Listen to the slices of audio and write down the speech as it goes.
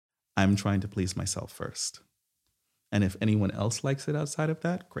I'm trying to please myself first. And if anyone else likes it outside of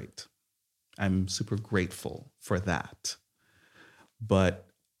that, great. I'm super grateful for that. But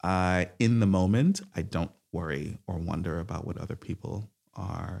in the moment, I don't worry or wonder about what other people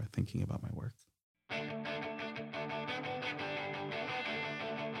are thinking about my work.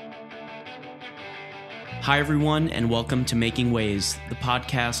 Hi, everyone, and welcome to Making Ways, the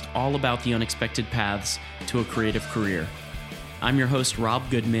podcast all about the unexpected paths to a creative career. I'm your host, Rob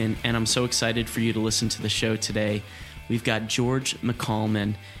Goodman, and I'm so excited for you to listen to the show today. We've got George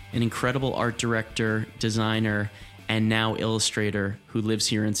McCallman, an incredible art director, designer, and now illustrator who lives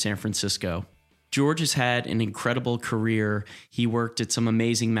here in San Francisco. George has had an incredible career. He worked at some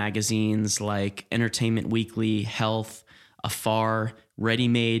amazing magazines like Entertainment Weekly, Health, Afar, Ready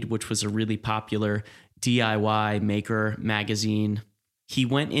Made, which was a really popular DIY maker magazine. He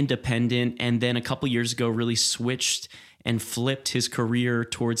went independent and then a couple years ago really switched and flipped his career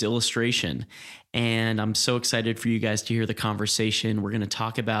towards illustration. And I'm so excited for you guys to hear the conversation. We're going to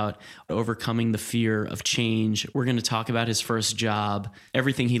talk about overcoming the fear of change. We're going to talk about his first job,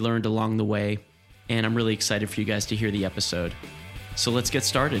 everything he learned along the way. And I'm really excited for you guys to hear the episode. So let's get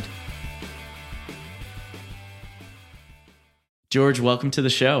started. George, welcome to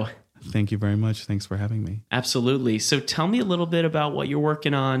the show. Thank you very much. Thanks for having me. Absolutely. So tell me a little bit about what you're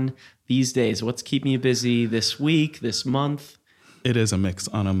working on these days. What's keeping you busy this week, this month? It is a mix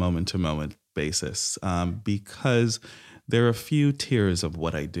on a moment-to-moment basis because there are a few tiers of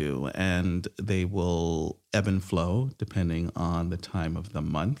what I do, and they will ebb and flow depending on the time of the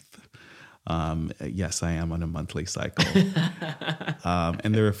month. Yes, I am on a monthly cycle.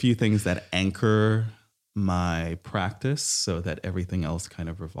 And there are a few things that anchor my practice so that everything else kind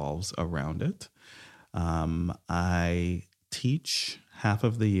of revolves around it. I teach half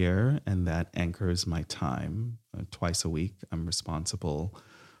of the year, and that anchors my time. Twice a week, I'm responsible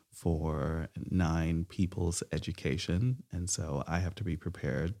for 9 people's education. And so I have to be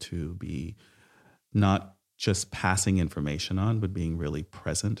prepared to be not just passing information on, but being really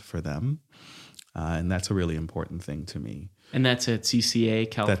present for them. And that's a really important thing to me. And that's at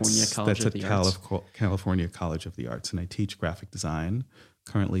CCA, California College of the Arts? That's at California College of the Arts. And I teach graphic design.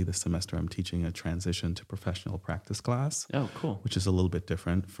 Currently this semester, I'm teaching a transition to professional practice class. Oh, cool. Which is a little bit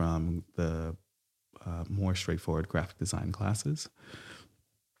different from the more straightforward graphic design classes.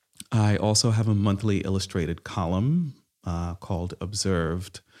 I also have a monthly illustrated column called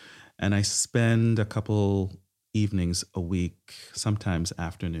Observed. And I spend a couple evenings a week, sometimes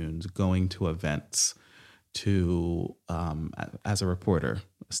afternoons, going to events to as a reporter,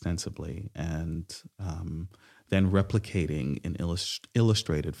 ostensibly, and then replicating in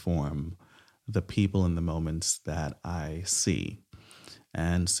illustrated form the people and the moments that I see.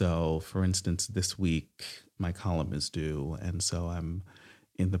 And so, for instance, this week, my column is due, and so I'm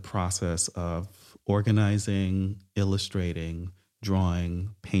in the process of organizing, illustrating,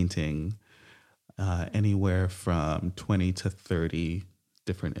 drawing, painting, anywhere from 20 to 30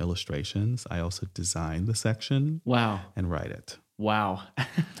 different illustrations. I also design the section. Wow. And write it. Wow.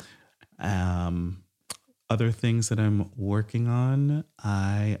 Other things that I'm working on,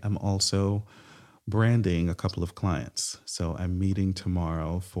 I am also branding a couple of clients. So I'm meeting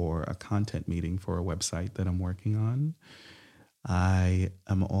tomorrow for a content meeting for a website that I'm working on. I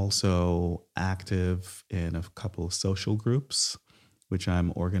am also active in a couple of social groups, which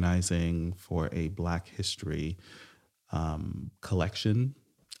I'm organizing for a Black History collection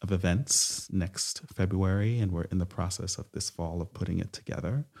of events next February, and we're in the process of this fall of putting it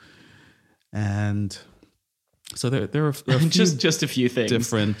together. And so there are a few just a few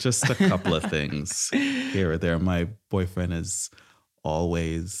things, just a couple of things here or there. My boyfriend is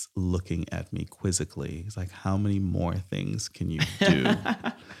always looking at me quizzically. He's like, "How many more things can you do?"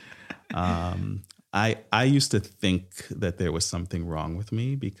 I used to think that there was something wrong with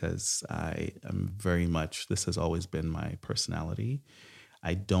me because I am very much, this has always been my personality.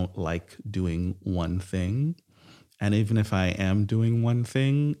 I don't like doing one thing. And even if I am doing one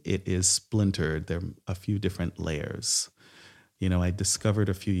thing, it is splintered. There are a few different layers. You know, I discovered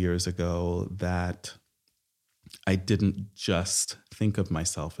a few years ago that I didn't just think of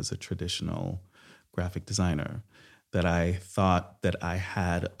myself as a traditional graphic designer, that I thought that I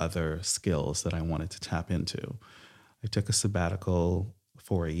had other skills that I wanted to tap into. I took a sabbatical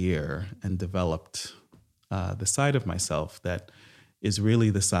for a year and developed the side of myself that is really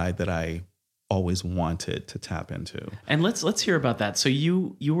the side that I always wanted to tap into. And let's hear about that. So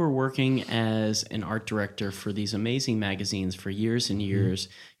you were working as an art director for these amazing magazines for years and years.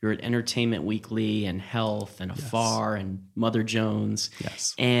 Mm-hmm. You were at Entertainment Weekly and Health and Afar and Mother Jones.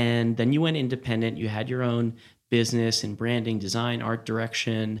 Yes. And then you went independent. You had your own business and branding, design, art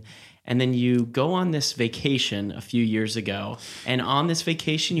direction. And then you go on this vacation a few years ago. And on this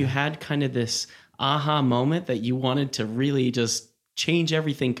vacation, you had kind of this aha moment that you wanted to really just change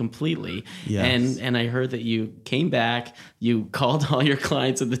everything completely. Yes. And I heard that you came back, you called all your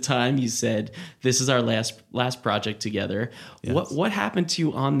clients at the time, you said, this is our last project together. Yes. What happened to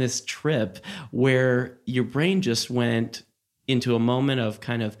you on this trip where your brain just went into a moment of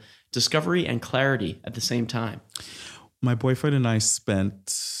kind of discovery and clarity at the same time? My boyfriend and I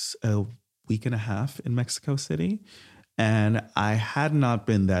spent a week and a half in Mexico City, and I had not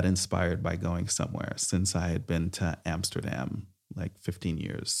been that inspired by going somewhere since I had been to Amsterdam like 15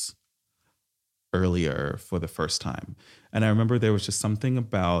 years earlier for the first time. And I remember there was just something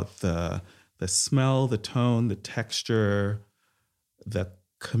about the smell, the tone, the texture, the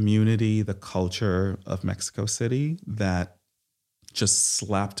community, the culture of Mexico City that just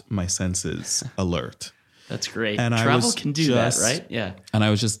slapped my senses alert. That's great. And travel can do that, right? Yeah. And I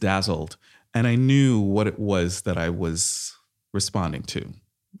was just dazzled. And I knew what it was that I was responding to.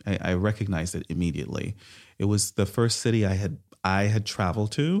 I recognized it immediately. It was the first city I had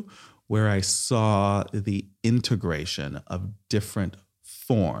traveled to where I saw the integration of different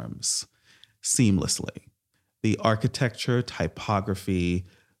forms seamlessly. The architecture, typography,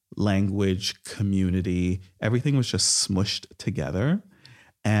 language, community, everything was just smushed together,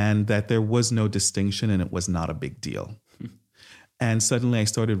 and that there was no distinction and it was not a big deal. And suddenly I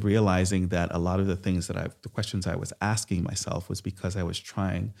started realizing that a lot of the questions I was asking myself was because I was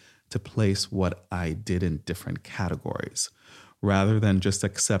trying to place what I did in different categories, rather than just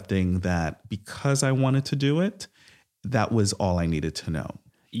accepting that because I wanted to do it, that was all I needed to know.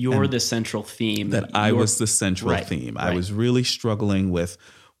 You're the central theme. That I was the central theme. Right. I was really struggling with,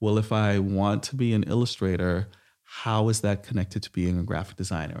 well, if I want to be an illustrator, how is that connected to being a graphic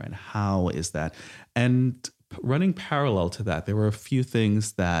designer? And how is that? And running parallel to that, there were a few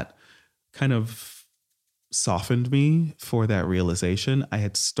things that kind of softened me for that realization. I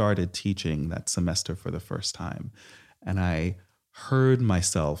had started teaching that semester for the first time, and I heard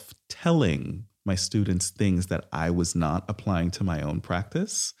myself telling my students things that I was not applying to my own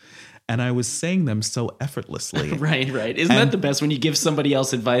practice. And I was saying them so effortly. Right. Isn't that the best when you give somebody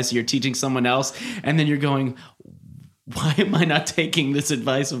else advice, you're teaching someone else, and then you're going, why am I not taking this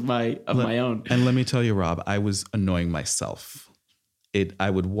advice of my own? And let me tell you, Rob, I was annoying myself. I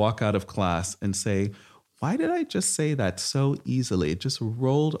would walk out of class and say, why did I just say that so easily? It just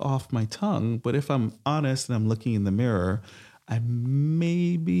rolled off my tongue. But if I'm honest and I'm looking in the mirror, I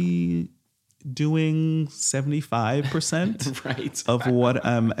may be doing 75% right. of what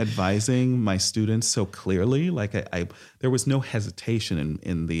I'm advising my students so clearly. Like there was no hesitation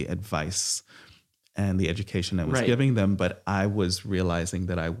in the advice and the education I was giving them, but I was realizing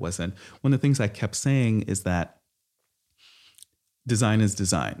that I wasn't. One of the things I kept saying is that design is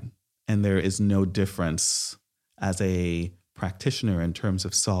design, and there is no difference as a practitioner in terms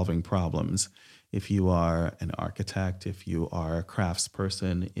of solving problems. If you are an architect, if you are a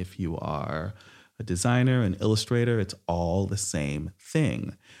craftsperson, if you are a designer, an illustrator, it's all the same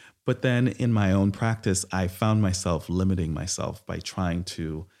thing. But then in my own practice, I found myself limiting myself by trying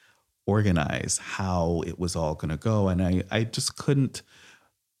to organize how it was all going to go. And I just couldn't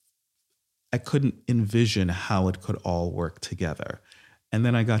envision how it could all work together. And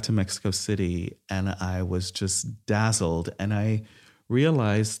then I got to Mexico City and I was just dazzled, and I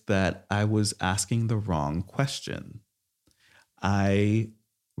realized that I was asking the wrong question. I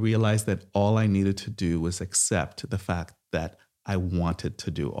realized that all I needed to do was accept the fact that I wanted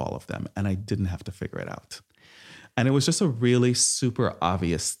to do all of them, and I didn't have to figure it out. And it was just a really super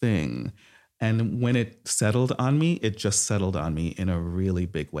obvious thing. And when it settled on me, it just settled on me in a really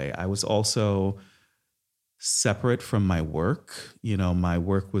big way. I was also separate from my work. You know, my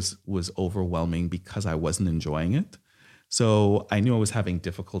work was overwhelming because I wasn't enjoying it. So I knew I was having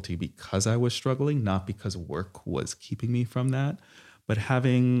difficulty because I was struggling, not because work was keeping me from that. But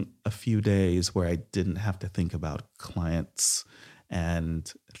having a few days where I didn't have to think about clients and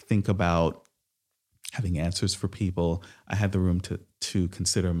think about having answers for people, I had the room to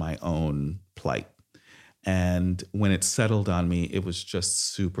consider my own plight. And when it settled on me, it was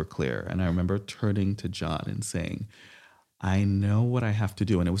just super clear. And I remember turning to John and saying, I know what I have to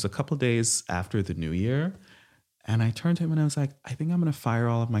do. And it was a couple of days after the new year. And I turned to him and I was like, I think I'm going to fire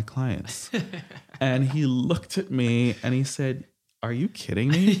all of my clients. And he looked at me and he said, are you kidding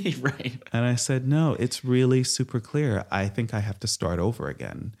me? Right. And I said, no, it's really super clear. I think I have to start over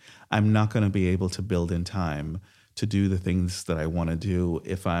again. I'm not going to be able to build in time to do the things that I want to do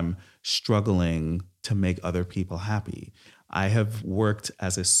if I'm struggling to make other people happy. I have worked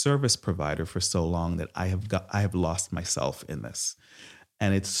as a service provider for so long that I have lost myself in this.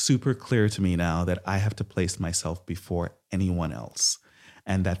 And it's super clear to me now that I have to place myself before anyone else,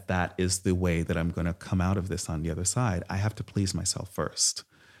 and that is the way that I'm going to come out of this on the other side. I have to please myself first.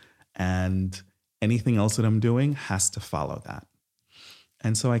 And anything else that I'm doing has to follow that.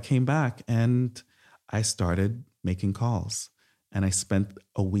 And so I came back and I started making calls, and I spent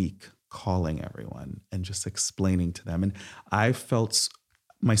a week calling everyone and just explaining to them. And I felt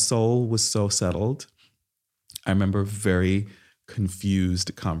my soul was so settled. I remember very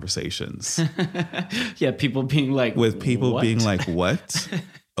confused conversations. Yeah, people being like, with people what? being like, what?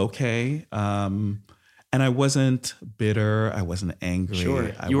 Okay. And I wasn't bitter. I wasn't angry.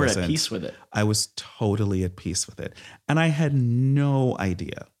 Sure. You were at peace with it. I was totally at peace with it. And I had no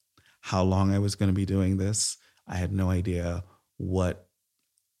idea how long I was going to be doing this. I had no idea what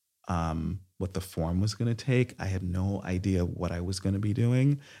the form was going to take. I had no idea what I was going to be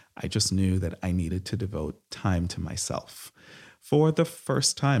doing. I just knew that I needed to devote time to myself for the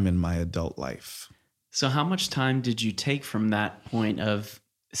first time in my adult life. So how much time did you take from that point of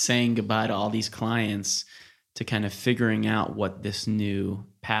saying goodbye to all these clients to kind of figuring out what this new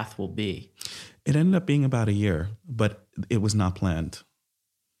path will be? It ended up being about a year, but it was not planned.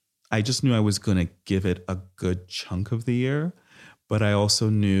 I just knew I was going to give it a good chunk of the year, but I also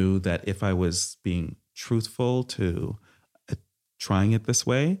knew that if I was being truthful to trying it this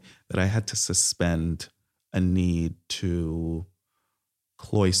way, that I had to suspend a need to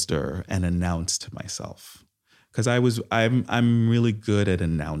cloister and announce to myself. Because I'm really good at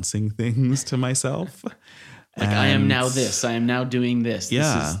announcing things to myself. Like, I am now this. I am now doing this.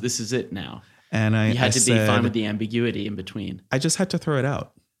 Yeah. This is it now. And you had to be fine with the ambiguity in between. I just had to throw it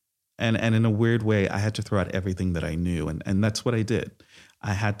out. And in a weird way, I had to throw out everything that I knew. And that's what I did.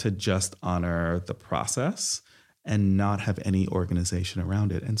 I had to just honor the process and not have any organization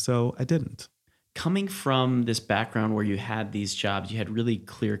around it. And so I didn't. Coming from this background where you had these jobs, you had really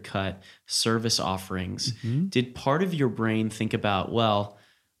clear-cut service offerings. Mm-hmm. Did part of your brain think about, well,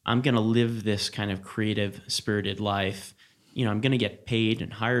 I'm going to live this kind of creative, spirited life. You know, I'm going to get paid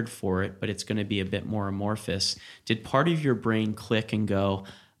and hired for it, but it's going to be a bit more amorphous. Did part of your brain click and go,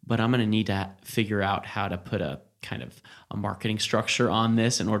 but I'm going to need to figure out how to put a kind of a marketing structure on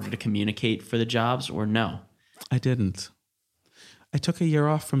this in order to communicate for the jobs, or no? I didn't. I took a year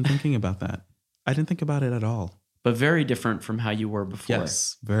off from thinking about that. I didn't think about it at all. But very different from how you were before.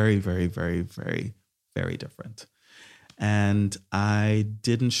 Yes, very, very, very, very, very different. And I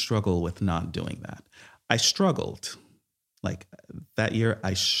didn't struggle with not doing that. I struggled. Like that year,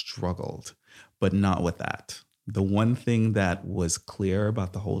 I struggled, but not with that. The one thing that was clear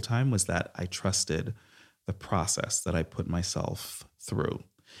about the whole time was that I trusted the process that I put myself through.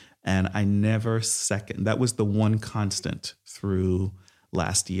 And I never that was the one constant through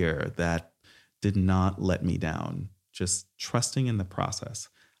last year that did not let me down, just trusting in the process.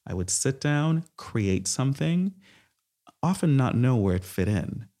 I would sit down, create something, often not know where it fit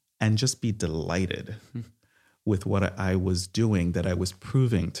in, and just be delighted with what I was doing, that I was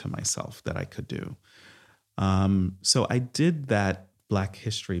proving to myself that I could do. So I did that Black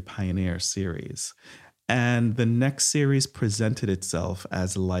History Pioneer series. And the next series presented itself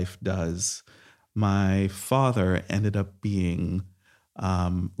as life does. My father ended up being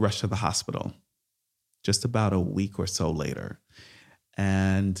rushed to the hospital just about a week or so later.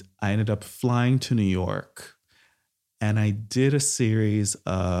 And I ended up flying to New York, and I did a series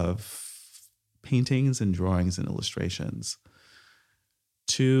of paintings and drawings and illustrations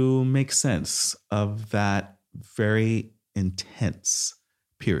to make sense of that very intense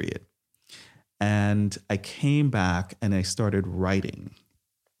period. And I came back and I started writing.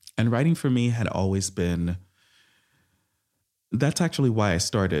 And writing for me had always been, that's actually why I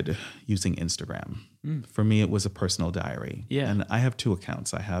started using Instagram. For me, it was a personal diary. Yeah. And I have two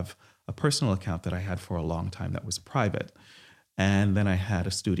accounts. I have a personal account that I had for a long time that was private. And then I had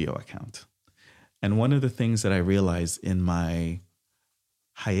a studio account. And one of the things that I realized in my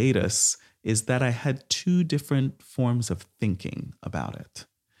hiatus is that I had two different forms of thinking about it.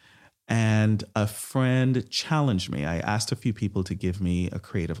 And a friend challenged me. I asked a few people to give me a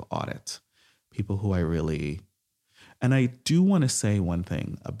creative audit, people who and I do want to say one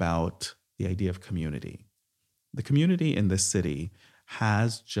thing about the idea of community. The community in this city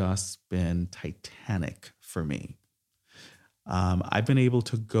has just been titanic for me. I've been able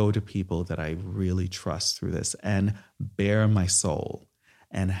to go to people that I really trust through this and bare my soul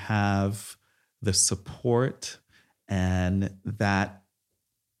and have the support and that,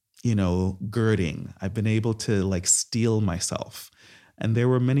 girding. I've been able to steel myself And there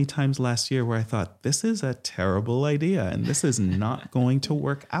were many times last year where I thought, this is a terrible idea and this is not going to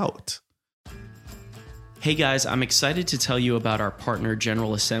work out. Hey guys, I'm excited to tell you about our partner,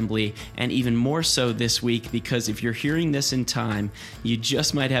 General Assembly, and even more so this week because if you're hearing this in time, you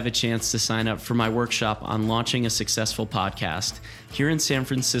just might have a chance to sign up for my workshop on launching a successful podcast. Here in San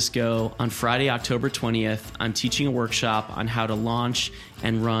Francisco, on Friday, October 20th, I'm teaching a workshop on how to launch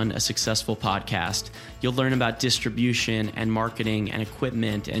and run a successful podcast. You'll learn about distribution and marketing and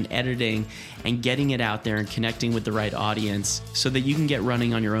equipment and editing and getting it out there and connecting with the right audience so that you can get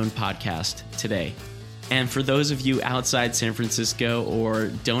running on your own podcast today. And for those of you outside San Francisco or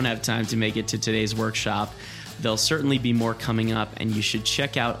don't have time to make it to today's workshop, there'll certainly be more coming up, and you should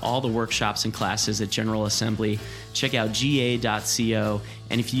check out all the workshops and classes at General Assembly. Check out ga.co,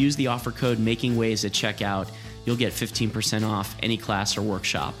 and if you use the offer code MAKINGWAVES at checkout, you'll get 15% off any class or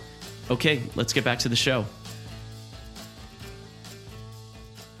workshop. Okay, let's get back to the show.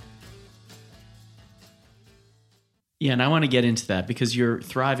 Yeah, and I want to get into that because you're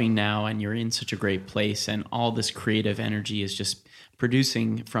thriving now and you're in such a great place and all this creative energy is just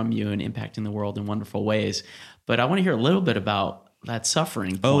producing from you and impacting the world in wonderful ways. But I want to hear a little bit about that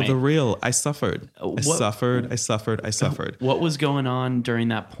suffering point. I suffered. I suffered. What was going on during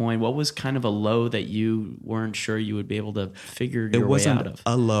that point? What was kind of a low that you weren't sure you would be able to figure your way out of? It wasn't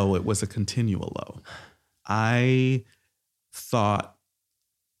a low. It was a continual low. I thought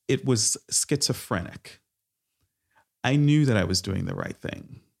it was schizophrenic. I knew that I was doing the right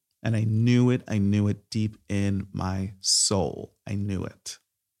thing. And I knew it deep in my soul. I knew it.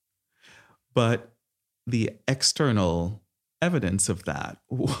 But the external evidence of that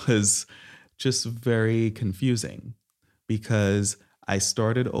was just very confusing because I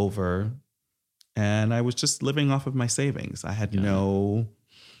started over and I was just living off of my savings. I had no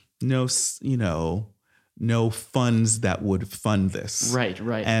funds that would fund this. Right.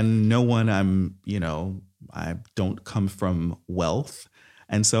 And no one I don't come from wealth.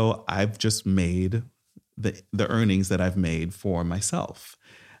 And so I've just made the earnings that I've made for myself.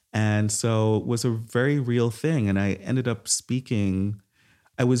 And so it was a very real thing. And I ended up speaking.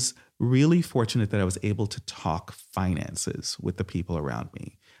 I was really fortunate that I was able to talk finances with the people around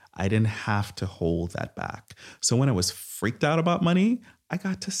me. I didn't have to hold that back. So when I was freaked out about money, I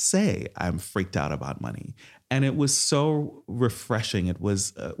got to say I'm freaked out about money. And it was so refreshing. It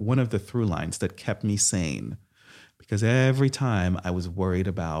was one of the through lines that kept me sane. Because every time I was worried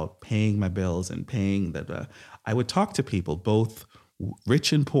about paying my bills and paying I would talk to people, both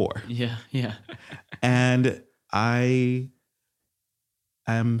rich and poor. Yeah. And I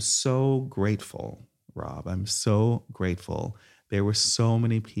am so grateful, Rob. I'm so grateful. There were so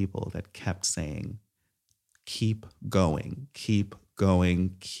many people that kept saying, keep going, keep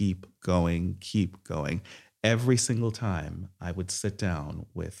going, keep going, keep going. Every single time I would sit down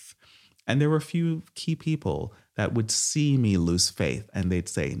and there were a few key people that would see me lose faith and they'd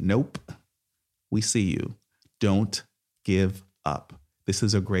say, nope, we see you. Don't give up. This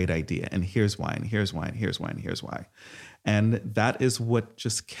is a great idea. And here's why, and here's why, and here's why, and here's why. And that is what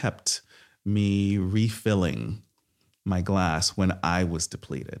just kept me refilling my glass when I was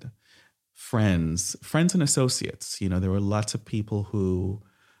depleted. Friends and associates, there were lots of people who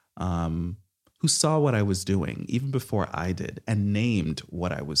saw what I was doing even before I did and named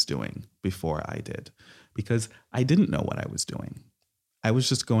what I was doing before I did, because I didn't know what I was doing. I was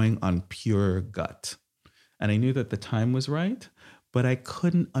just going on pure gut. And I knew that the time was right, but I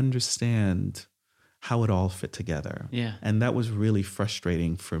couldn't understand how it all fit together. Yeah. And that was really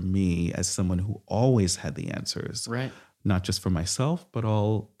frustrating for me as someone who always had the answers. Right. Not just for myself, but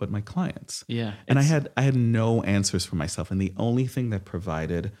my clients. Yeah. And I had no answers for myself. And the only thing that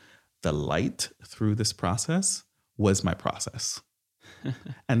provided the light through this process was my process.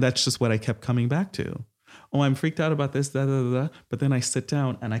 And that's just what I kept coming back to. Oh, I'm freaked out about this, but then I sit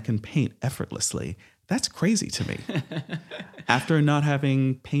down and I can paint effortlessly. That's crazy to me. After not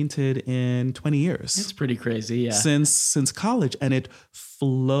having painted in 20 years. It's pretty crazy, yeah. Since college, and it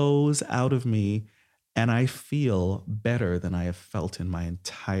flows out of me and I feel better than I have felt in my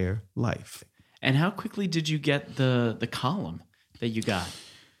entire life. And how quickly did you get the column that you got?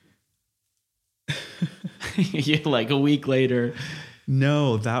 Like a week later?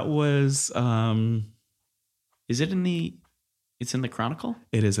 No, that was... Is it it's in the Chronicle?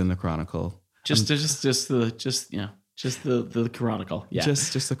 It is in the Chronicle. Just the Chronicle. Yeah.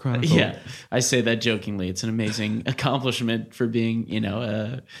 Just the Chronicle. Yeah. I say that jokingly. It's an amazing accomplishment for being,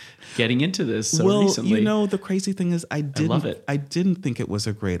 getting into this so recently. The crazy thing is I love it. I didn't think it was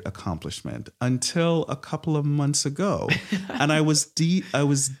a great accomplishment until a couple of months ago. And I was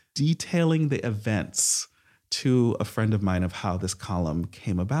detailing the events to a friend of mine of how this column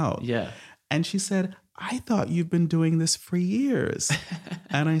came about. Yeah. And she said, I thought you've been doing this for years.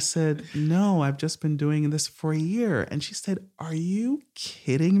 And I said, no, I've just been doing this for a year. And she said, are you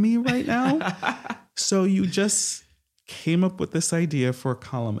kidding me right now? So you just came up with this idea for a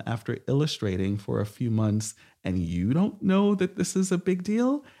column after illustrating for a few months, and you don't know that this is a big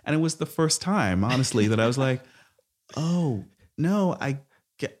deal? And it was the first time, honestly, that I was like, oh, no,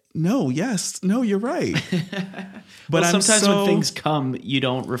 you're right. But sometimes when things come, you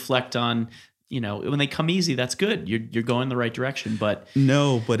don't reflect on, when they come easy, that's good. You're going the right direction. But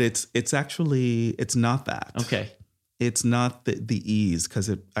no, but it's not that. Okay. It's not the ease, because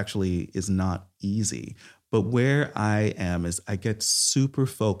it actually is not easy. But where I am is I get super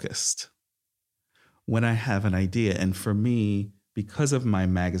focused when I have an idea. And for me, because of my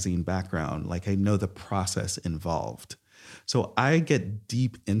magazine background, like I know the process involved. So I get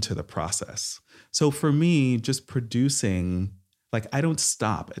deep into the process. So for me, just producing, like I don't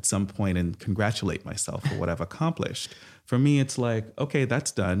stop at some point and congratulate myself for what I've accomplished. For me, it's like, okay,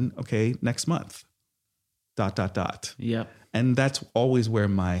 that's done. Okay, next month. ... Yep. And that's always where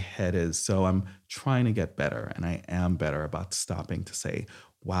my head is. So I'm trying to get better, and I am better about stopping to say,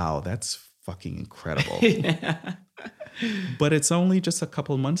 wow, that's fucking incredible. Yeah. But it's only just a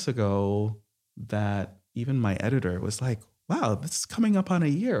couple months ago that even my editor was like, wow, this is coming up on a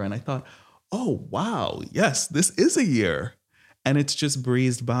year. And I thought, oh, wow, yes, this is a year. And it's just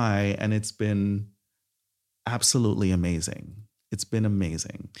breezed by, and it's been absolutely amazing. It's been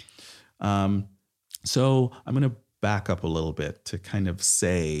amazing. So I'm going to back up a little bit to kind of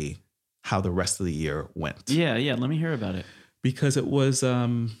say how the rest of the year went. Yeah. Let me hear about it. Because it was a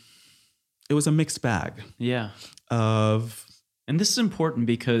mixed bag. Yeah. And this is important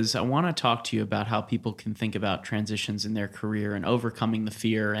because I want to talk to you about how people can think about transitions in their career and overcoming the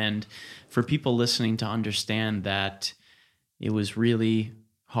fear. And for people listening to understand that it was really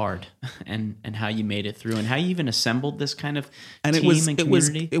hard and how you made it through and how you even assembled this kind of team and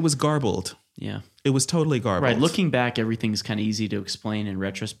community. It was garbled. Yeah. It was totally garbled. Right. Looking back, everything's kind of easy to explain in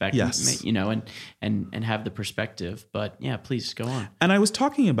retrospect, yes. and have the perspective. But yeah, please go on. And I was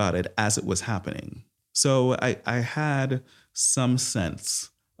talking about it as it was happening. So I had some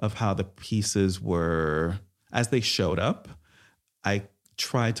sense of how the pieces were, as they showed up. I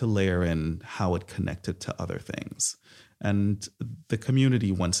tried to layer in how it connected to other things. And the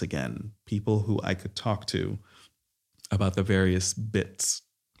community, once again, people who I could talk to about the various bits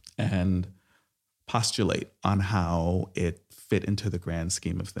and postulate on how it fit into the grand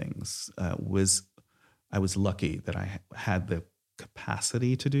scheme of things, I was lucky that I had the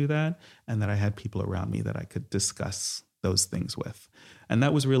capacity to do that, and that I had people around me that I could discuss those things with. And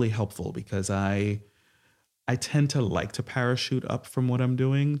that was really helpful, because I tend to like to parachute up from what I'm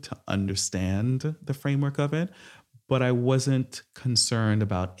doing to understand the framework of it, but I wasn't concerned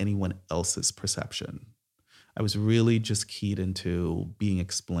about anyone else's perception. I was really just keyed into being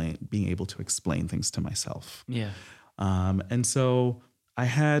able to explain things to myself. Yeah. And so I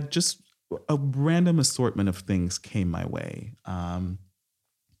had just a random assortment of things came my way.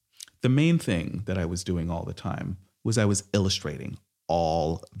 The main thing that I was doing all the time was I was illustrating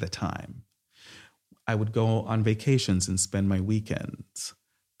all the time. I would go on vacations and spend my weekends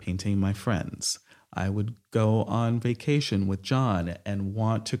painting my friends. I would go on vacation with John and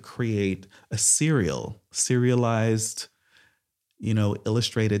want to create a serialized,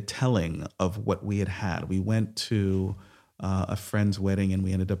 illustrated telling of what we had. We went to a friend's wedding, and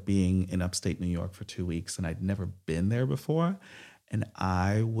we ended up being in upstate New York for 2 weeks, and I'd never been there before. And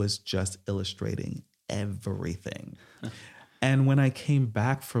I was just illustrating everything. And when I came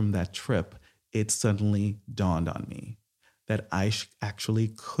back from that trip, it suddenly dawned on me that I actually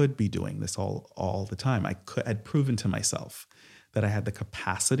could be doing this all the time. I'd proven to myself that I had the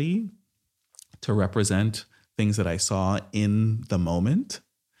capacity to represent things that I saw in the moment.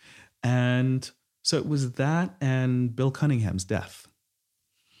 And so it was that and Bill Cunningham's death.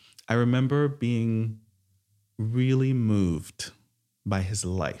 I remember being really moved by his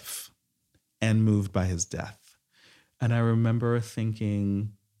life and moved by his death. And I remember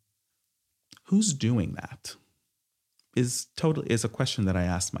thinking, who's doing that? Is a question that I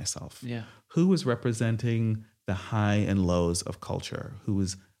asked myself. Yeah. Who is representing the high and lows of culture? Who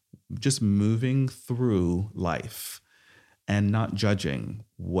is just moving through life and not judging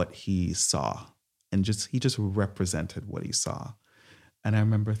what he saw? And he just represented what he saw. And I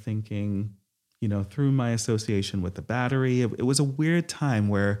remember thinking, through my association with the Battery, it was a weird time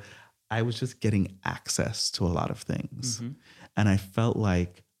where I was just getting access to a lot of things. Mm-hmm. And I felt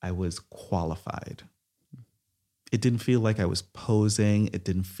like I was qualified. It didn't feel like I was posing. It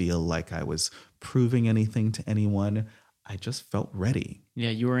didn't feel like I was proving anything to anyone. I just felt ready.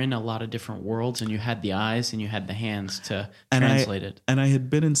 Yeah, you were in a lot of different worlds, and you had the eyes and you had the hands to And translate it. And I had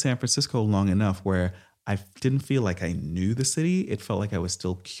been in San Francisco long enough where I didn't feel like I knew the city. It felt like I was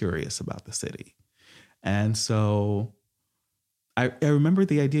still curious about the city. And so I remember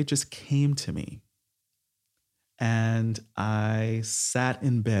the idea just came to me. And I sat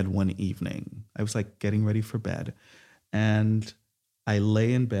in bed one evening. I was like getting ready for bed. And I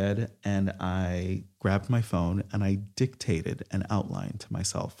lay in bed and I grabbed my phone and I dictated an outline to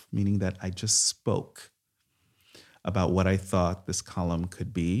myself, meaning that I just spoke about what I thought this column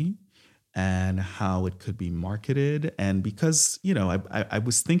could be and how it could be marketed. And because, I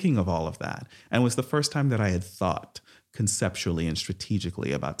was thinking of all of that, and it was the first time that I had thought conceptually and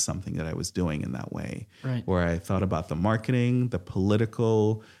strategically about something that I was doing in that way, right, where I thought about the marketing, the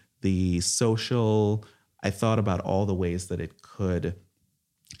political, the social. I thought about all the ways that it could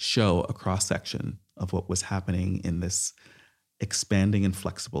show a cross-section of what was happening in this expanding and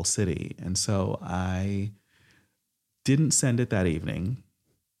flexible city. And so I didn't send it that evening.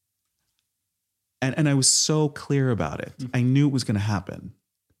 And I was so clear about it. I knew it was going to happen.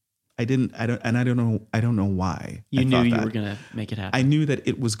 I don't know why. You knew you were going to make it happen. I knew that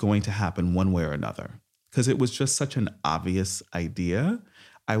it was going to happen one way or another because it was just such an obvious idea.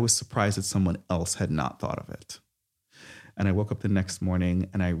 I was surprised that someone else had not thought of it. And I woke up the next morning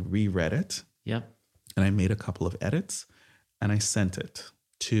and I reread it. Yep. And I made a couple of edits and I sent it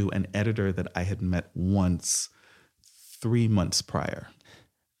to an editor that I had met once 3 months prior.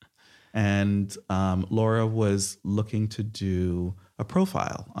 And Laura was looking to do a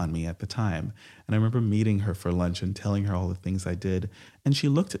profile on me at the time. And I remember meeting her for lunch and telling her all the things I did. And she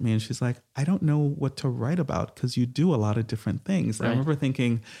looked at me and she's like, I don't know what to write about because you do a lot of different things. Right. I remember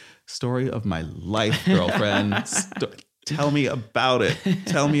thinking, story of my life, girlfriend. Tell me about it.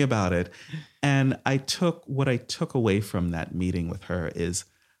 Tell me about it. And what I took away from that meeting with her is,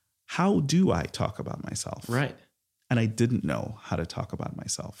 how do I talk about myself? Right. And I didn't know how to talk about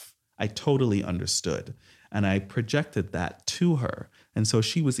myself. I totally understood. And I projected that to her. And so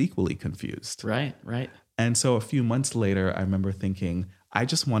she was equally confused. Right. And so a few months later, I remember thinking, I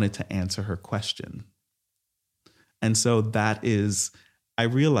just wanted to answer her question. And so I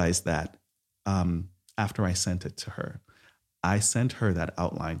realized that after I sent it to her, I sent her that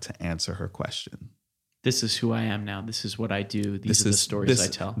outline to answer her question. This is who I am now. This is what I do. These are the stories I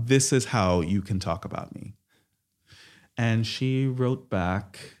tell. This is how you can talk about me. And she wrote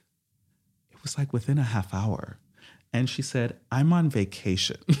back, it was like within a half hour. And she said, I'm on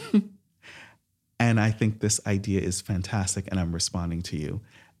vacation. And I think this idea is fantastic. And I'm responding to you.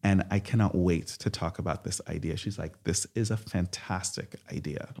 And I cannot wait to talk about this idea. She's like, this is a fantastic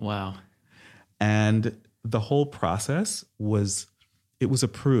idea. Wow. And the whole process was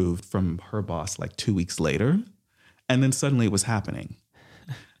approved from her boss like 2 weeks later. And then suddenly it was happening.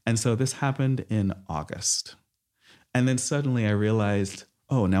 And so this happened in August. And then suddenly I realized,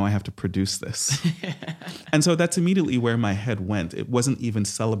 oh, now I have to produce this. And so that's immediately where my head went. It wasn't even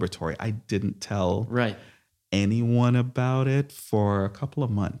celebratory. I didn't tell anyone about it for a couple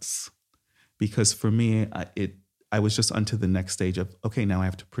of months. Because for me, I was just onto the next stage of, okay, now I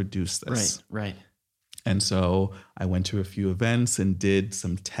have to produce this. Right. And so I went to a few events and did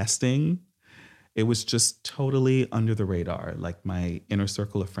some testing. It was just totally under the radar. Like my inner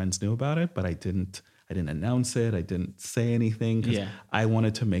circle of friends knew about it, but I didn't announce it. I didn't say anything because I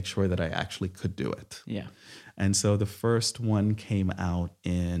wanted to make sure that I actually could do it. Yeah. And so the first one came out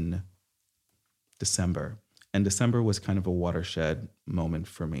in December. And December was kind of a watershed moment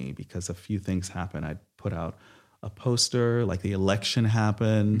for me because a few things happened. I put out a poster, like the election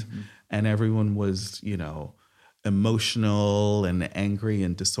happened, and everyone was, emotional and angry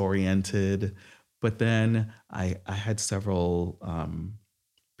and disoriented. But then I had several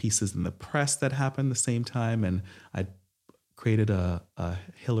pieces in the press that happened the same time, and I created a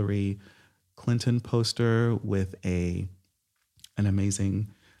Hillary Clinton poster with an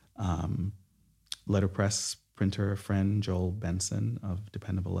amazing letterpress printer friend, Joel Benson of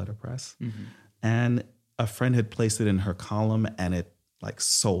Dependable Letterpress. Mm-hmm. And a friend had placed it in her column and it like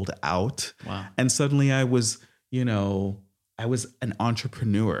sold out. Wow. And suddenly I was an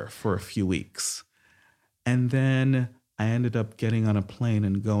entrepreneur for a few weeks. And then I ended up getting on a plane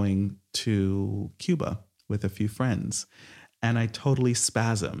and going to Cuba with a few friends. And I totally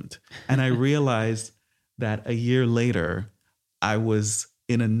spasmed. And I realized that a year later, I was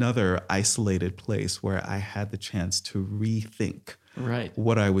in another isolated place where I had the chance to rethink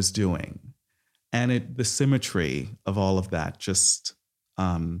what I was doing. And the symmetry of all of that just,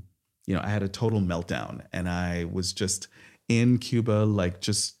 I had a total meltdown, and I was just in Cuba, like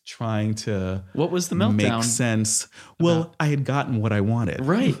just trying to What was the meltdown? make sense. Well, I had gotten what I wanted.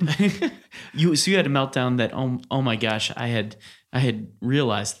 Right. So you had a meltdown that, oh my gosh, I had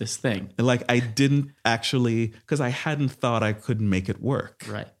realized this thing. Like I didn't actually, because I hadn't thought I could make it work.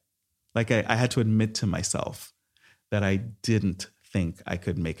 Right. Like I had to admit to myself that I didn't think I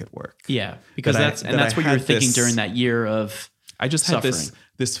could make it work. Yeah, because that's what you were thinking during that year of I just suffering. had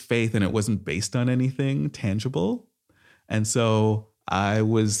this faith, and it wasn't based on anything tangible. And so I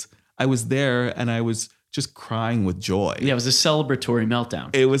was there, and I was just crying with joy. Yeah, it was a celebratory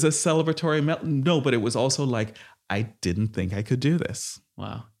meltdown. It was a celebratory meltdown. No, but it was also like I didn't think I could do this.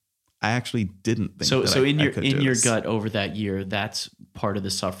 Wow. I actually didn't think so. that So I in could do your this. gut over that year, that's part of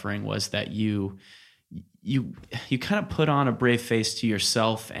the suffering was that you kind of put on a brave face to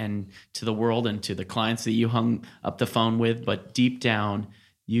yourself and to the world and to the clients that you hung up the phone with, but deep down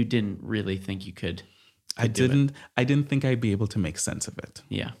you didn't really think you could. I didn't think I'd be able to make sense of it.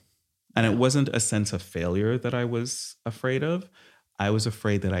 Yeah. And it wasn't a sense of failure that I was afraid of. I was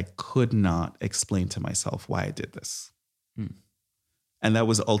afraid that I could not explain to myself why I did this. And that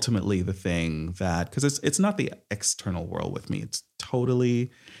was ultimately the thing that, because it's not the external world with me. It's totally,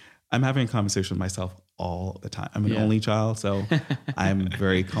 I'm having a conversation with myself all the time. I'm an only child, so I'm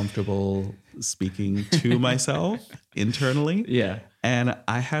very comfortable speaking to myself internally. Yeah. And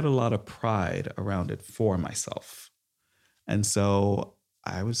I had a lot of pride around it for myself. And so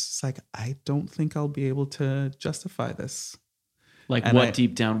I was just like, I don't think I'll be able to justify this. Like And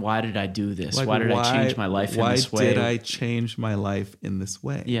deep down, why did I do this? Like, why did I change my life in this way? Why did I change my life in this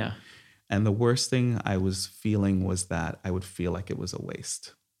way? Yeah. And the worst thing I was feeling was that I would feel like it was a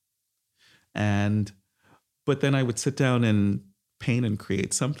waste. But then I would sit down and paint and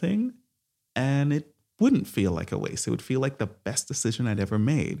create something, and it wouldn't feel like a waste. It would feel like the best decision I'd ever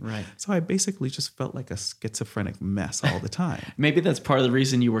made. Right. So I basically just felt like a schizophrenic mess all the time. Maybe that's part of the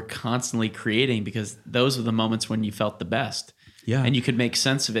reason you were constantly creating, because those are the moments when you felt the best. Yeah. And you could make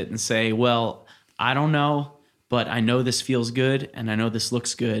sense of it and say, well, I don't know, but I know this feels good and I know this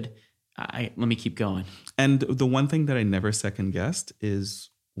looks good. Let me keep going. And the one thing that I never second guessed is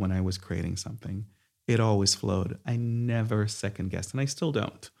when I was creating something, it always flowed. I never second guessed, and I still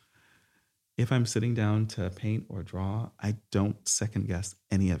don't. If I'm sitting down to paint or draw, I don't second guess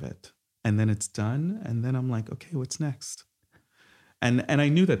any of it. And then it's done, and then I'm like, okay, what's next? And I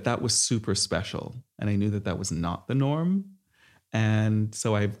knew that was super special, and I knew that was not the norm. And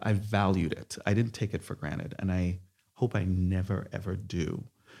so I valued it. I didn't take it for granted, and I hope I never, ever do,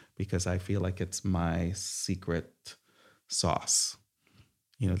 because I feel like it's my secret sauce.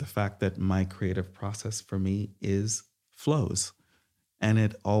 The fact that my creative process for me flows, and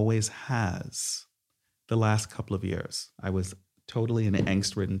it always has. The last couple of years, I was totally an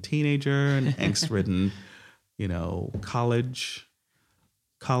angst-ridden teenager, an angst-ridden,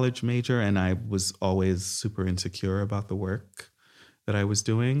 college major, and I was always super insecure about the work that I was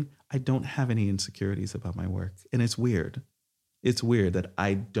doing. I don't have any insecurities about my work, and it's weird. It's weird that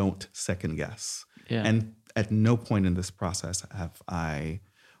I don't second guess. Yeah. And at no point in this process have I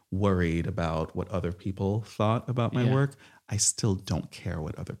worried about what other people thought about my work. I still don't care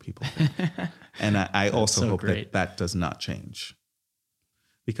what other people think. And I also hope that does not change,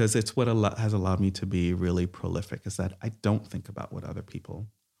 because it's what has allowed me to be really prolific, is that I don't think about what other people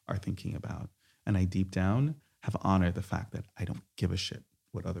are thinking about. And I deep down have honored the fact that I don't give a shit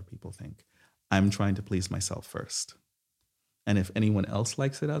what other people think. I'm trying to please myself first. And if anyone else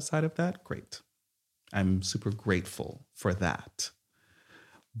likes it outside of that, great. I'm super grateful for that.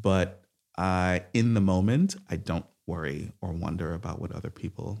 But in the moment, I don't worry or wonder about what other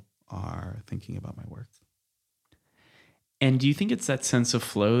people are thinking about my work. And do you think it's that sense of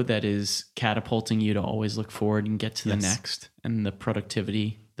flow that is catapulting you to always look forward and get to the next, and the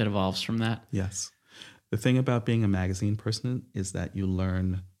productivity that evolves from that? Yes. The thing about being a magazine person is that you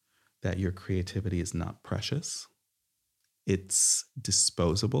learn that your creativity is not precious. It's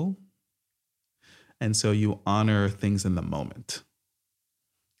disposable. And so you honor things in the moment.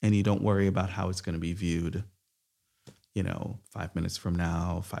 And you don't worry about how it's going to be viewed, 5 minutes from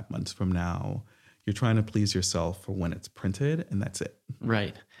now, 5 months from now. You're trying to please yourself for when it's printed, and that's it.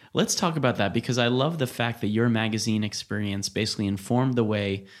 Right. Let's talk about that, because I love the fact that your magazine experience basically informed the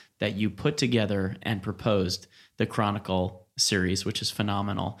way that you put together and proposed the Chronicle series, which is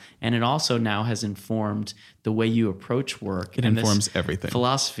phenomenal. And it also now has informed the way you approach work. It informs everything.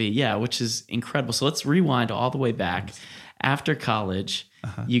 Philosophy, which is incredible. So let's rewind all the way back. After college,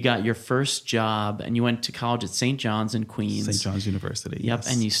 you got your first job, and you went to college at St. John's in Queens. St. John's University, Yep,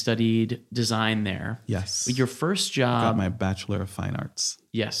 yes. and you studied design there. Yes. Your first job... Got my Bachelor of Fine Arts.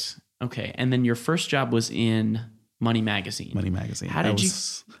 Yes. Okay. And then your first job was in Money Magazine. Money Magazine. How did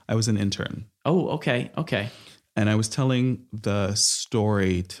I was an intern. Oh, okay. Okay. And I was telling the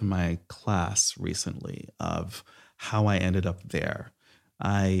story to my class recently of how I ended up there.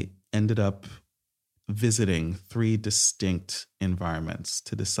 I ended up visiting 3 distinct environments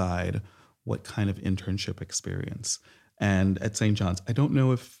to decide what kind of internship experience. And at St. John's, I don't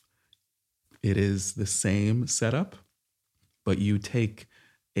know if it is the same setup, but you take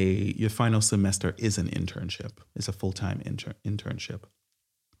your final semester is an internship. It's a full-time internship.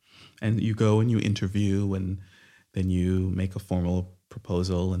 And you go and you interview, and then you make a formal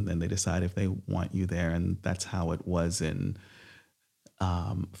proposal, and then they decide if they want you there. And that's how it was in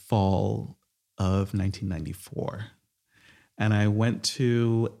fall of 1994. And I went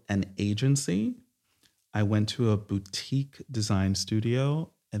to an agency, I went to a boutique design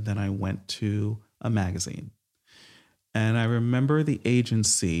studio, and then I went to a magazine. And I remember the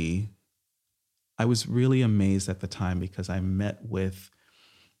agency, I was really amazed at the time because I met with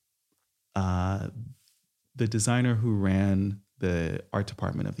the designer who ran the art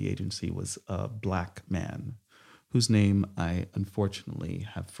department of the agency was a Black man whose name I unfortunately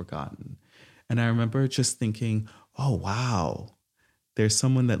have forgotten. And I remember just thinking, oh, wow, there's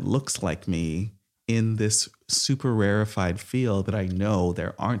someone that looks like me in this super rarefied field that I know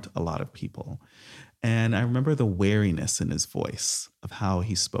there aren't a lot of people. And I remember the wariness in his voice of how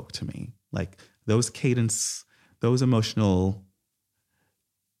he spoke to me. Like those cadence, those emotional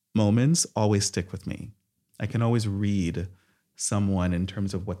moments always stick with me. I can always read someone in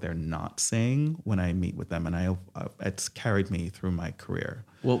terms of what they're not saying when I meet with them. And it's carried me through my career.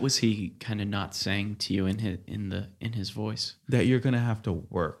 What was he kind of not saying to you in his voice? That you're going to have to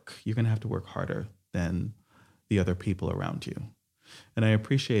work. You're going to have to work harder than the other people around you. And I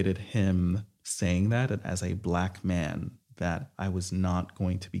appreciated him saying that as a Black man, that I was not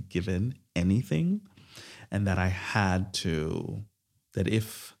going to be given anything, and that I had to, that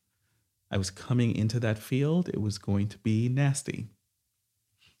if I was coming into that field, it was going to be nasty.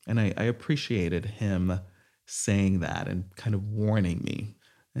 And I appreciated him saying that and kind of warning me.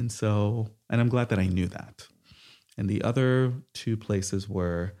 And I'm glad that I knew that. And the other 2 places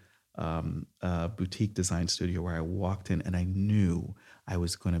were a boutique design studio where I walked in and I knew I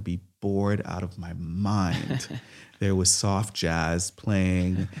was going to be bored out of my mind. There was soft jazz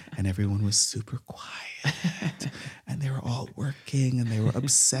playing and everyone was super quiet and they were all working and they were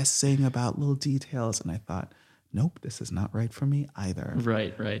obsessing about little details. And I thought, nope, this is not right for me either.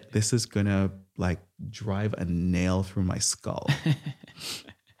 Right. This is going to drive a nail through my skull.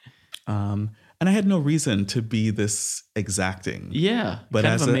 And I had no reason to be this exacting. Yeah. But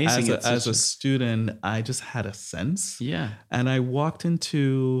kind of amazing as a student, I just had a sense. Yeah. And I walked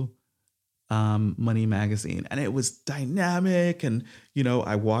into Money Magazine and it was dynamic. And,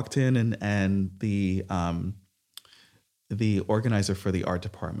 I walked in and the organizer for the art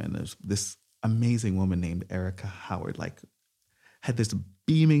department is this amazing woman named Erica Howard, had this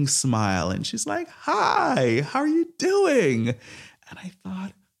beaming smile. And she's like, hi, how are you doing? And I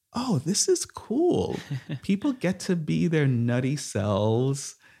thought, oh, this is cool. People get to be their nutty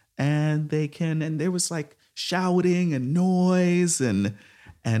selves and there was shouting and noise and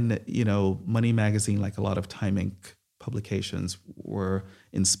Money Magazine, like a lot of Time Inc. publications, were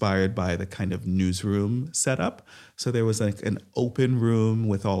inspired by the kind of newsroom setup. So there was an open room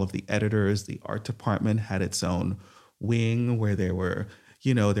with all of the editors. The art department had its own wing where there were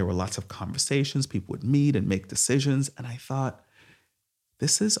lots of conversations. People would meet and make decisions. And I thought,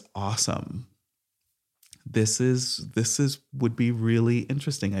 this is awesome. This would be really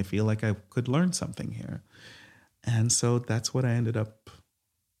interesting. I feel like I could learn something here. And so that's what I ended up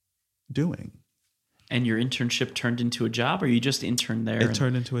doing. And your internship turned into a job, or you just interned there? It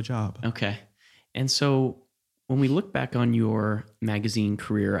turned into a job. Okay. And so when we look back on your magazine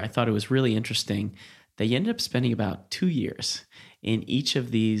career, I thought it was really interesting that you ended up spending about 2 years in each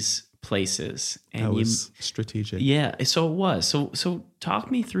of these places. And that was strategic. Yeah, so it was. So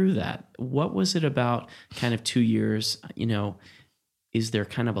talk me through that. What was it about kind of 2 years? Is there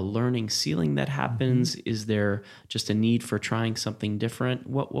kind of a learning ceiling that happens? Mm-hmm. Is there just a need for trying something different?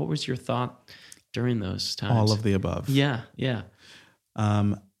 What was your thought during those times? All of the above. Yeah.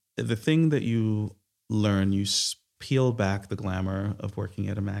 The thing that you learn, you peel back the glamour of working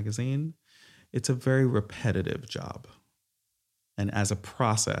at a magazine. It's a very repetitive job. And as a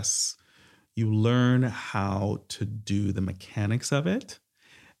process, you learn how to do the mechanics of it.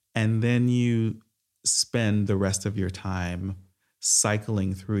 And then you spend the rest of your time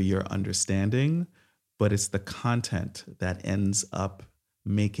cycling through your understanding. But it's the content that ends up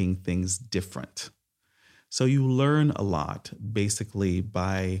making things different. So you learn a lot basically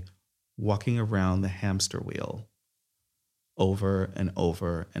by walking around the hamster wheel over and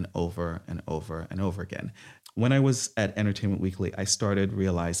over and over and over and over again. When I was at Entertainment Weekly, I started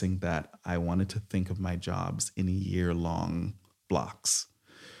realizing that I wanted to think of my jobs in year-long blocks,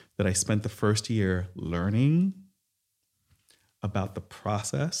 that I spent the first year learning about the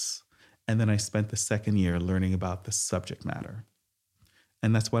process, and then I spent the second year learning about the subject matter.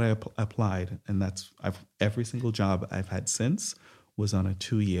 And that's what I applied. And every single job I've had since was on a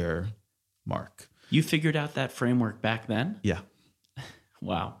 2-year mark. You figured out that framework back then? Yeah.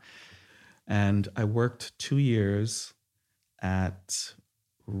 Wow. And I worked 2 years at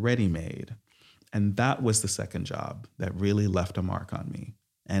Ready Made. And that was the second job that really left a mark on me.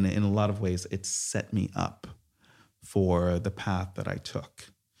 And in a lot of ways, it set me up for the path that I took.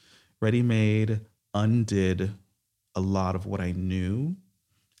 Ready Made undid a lot of what I knew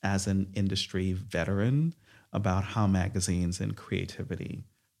as an industry veteran about how magazines and creativity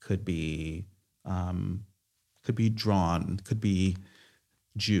could be drawn, could be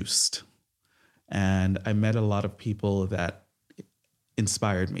juiced. And I met a lot of people that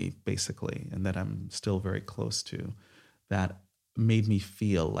inspired me, basically, and that I'm still very close to, that made me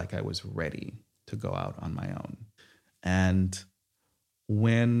feel like I was ready to go out on my own. And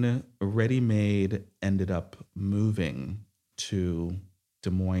when Ready Made ended up moving to Des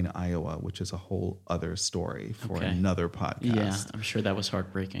Moines, Iowa, which is a whole other story for another podcast. Yeah, I'm sure that was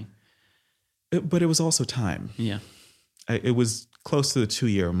heartbreaking. But it was also time. Yeah. It was close to the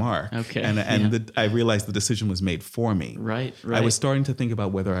 2-year mark. Okay. And I realized the decision was made for me. Right. I was starting to think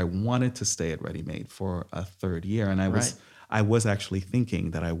about whether I wanted to stay at Ready Made for a third year. And I was actually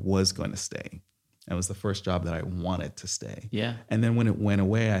thinking that I was going to stay. It was the first job that I wanted to stay. Yeah. And then when it went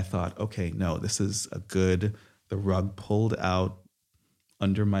away, I thought, okay, no, this is the rug pulled out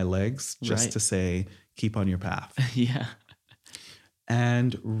under my legs just to say, keep on your path. Yeah.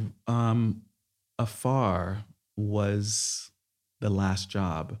 And Afar was the last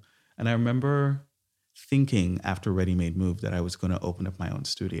job. And I remember thinking after Ready Made moved that I was going to open up my own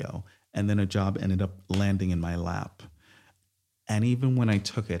studio. And then a job ended up landing in my lap. And even when I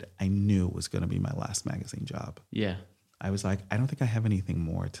took it, I knew it was going to be my last magazine job. Yeah. I was like, I don't think I have anything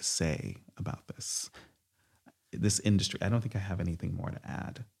more to say about this industry. I don't think I have anything more to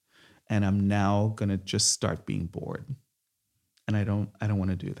add. And I'm now going to just start being bored. And I don't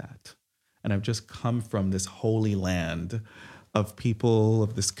want to do that. And I've just come from this holy land of people,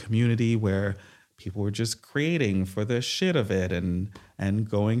 of this community where people were just creating for the shit of it and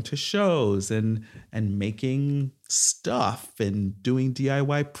going to shows and making stuff and doing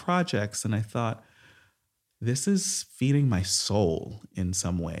DIY projects. And I thought, this is feeding my soul in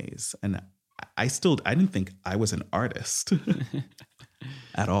some ways. And I didn't think I was an artist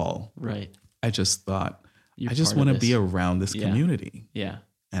at all. Right. I just thought, I just want to be around this community. Yeah.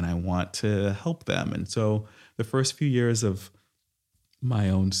 And I want to help them. And so the first few years of my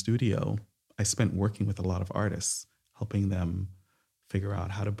own studio, I spent working with a lot of artists, helping them figure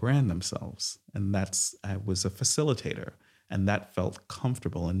out how to brand themselves. And I was a facilitator, and that felt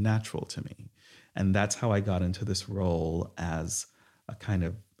comfortable and natural to me. And that's how I got into this role as a kind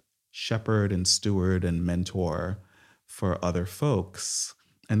of shepherd and steward and mentor for other folks.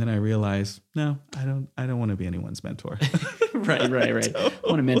 And then I realized, no, I don't want to be anyone's mentor. Right. I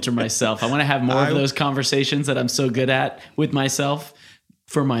want to mentor myself. I want to have more of those conversations that I'm so good at with myself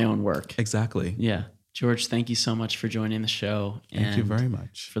for my own work. Exactly. Yeah. George, thank you so much for joining the show. Thank you very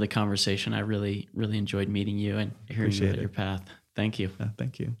much. For the conversation. I really, really enjoyed meeting you and hearing about your path. Thank you.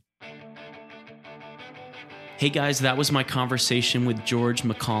 Thank you. Hey guys, that was my conversation with George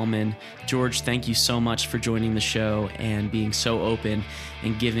McCalman. George, thank you so much for joining the show and being so open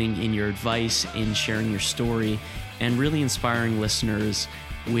and giving in your advice, in sharing your story, and really inspiring listeners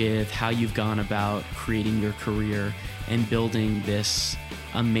with how you've gone about creating your career and building this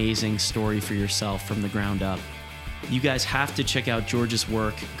amazing story for yourself from the ground up. You guys have to check out George's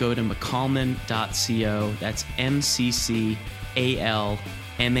work. Go to mccalman.co. That's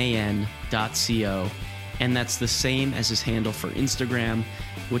MCCALMAN.co. And that's the same as his handle for Instagram,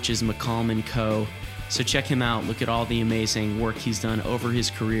 which is McCalman Co. So check him out. Look at all the amazing work he's done over his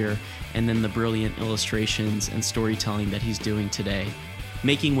career and then the brilliant illustrations and storytelling that he's doing today.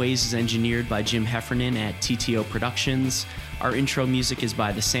 Making Waves is engineered by Jim Heffernan at TTO Productions. Our intro music is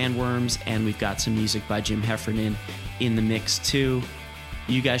by The Sandworms, and we've got some music by Jim Heffernan in the mix too.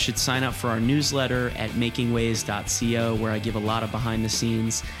 You guys should sign up for our newsletter at makingwaves.co, where I give a lot of behind the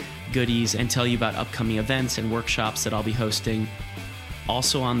scenes goodies and tell you about upcoming events and workshops that I'll be hosting.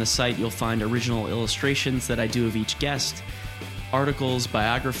 Also on the site, you'll find original illustrations that I do of each guest, articles,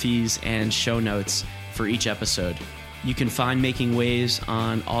 biographies, and show notes for each episode. You can find Making Waves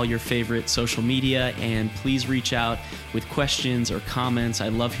on all your favorite social media, and please reach out with questions or comments. I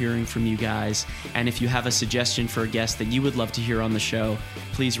love hearing from you guys. And if you have a suggestion for a guest that you would love to hear on the show,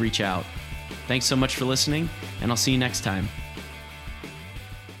 please reach out. Thanks so much for listening, and I'll see you next time.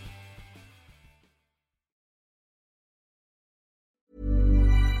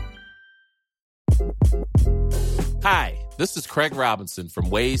 Hi, this is Craig Robinson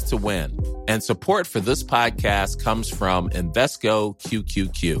from Ways to Win, and support for this podcast comes from Invesco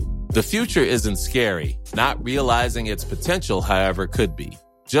QQQ. The future isn't scary. Not realizing its potential, however, could be.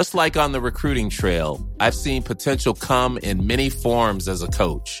 Just like on the recruiting trail, I've seen potential come in many forms as a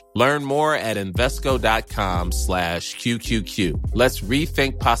coach. Learn more at Invesco.com/QQQ. Let's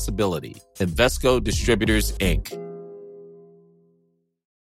rethink possibility. Invesco Distributors, Inc.